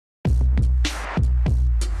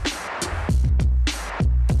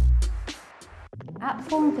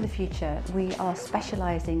Forum for the Future, we are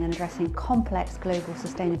specialising in addressing complex global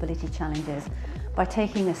sustainability challenges by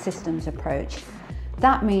taking a systems approach.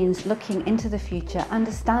 That means looking into the future,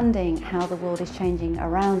 understanding how the world is changing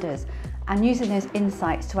around us, and using those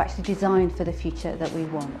insights to actually design for the future that we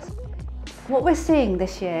want. What we're seeing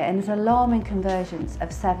this year is an alarming convergence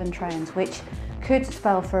of 7 trends which could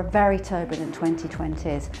spell for a very turbulent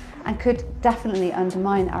 2020s and could definitely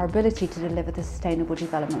undermine our ability to deliver the Sustainable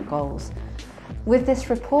Development Goals. With this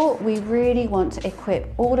report, we really want to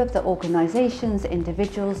equip all of the organisations,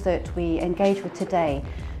 individuals that we engage with today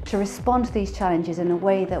to respond to these challenges in a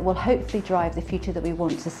way that will hopefully drive the future that we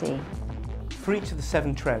want to see. For each of the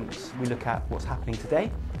 7 trends, we look at what's happening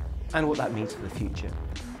today and what that means for the future.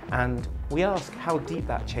 And we ask how deep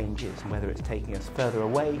that change is and whether it's taking us further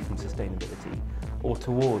away from sustainability or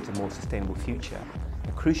towards a more sustainable future.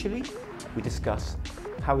 And crucially, we discuss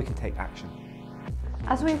how we can take action.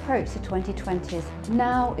 As we approach the 2020s,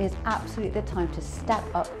 now is absolutely the time to step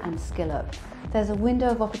up and skill up. There's a window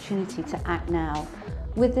of opportunity to act now.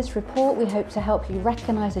 With this report, we hope to help you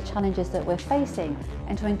recognise the challenges that we're facing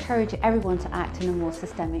and to encourage everyone to act in a more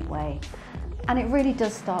systemic way. And it really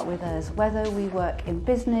does start with us, whether we work in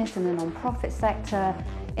business, in the non-profit sector,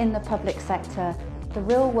 in the public sector. The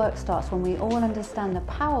real work starts when we all understand the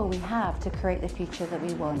power we have to create the future that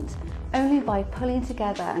we want. Only by pulling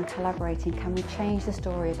together and collaborating can we change the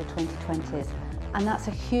story of the 2020s. And that's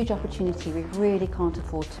a huge opportunity we really can't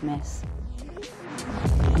afford to miss.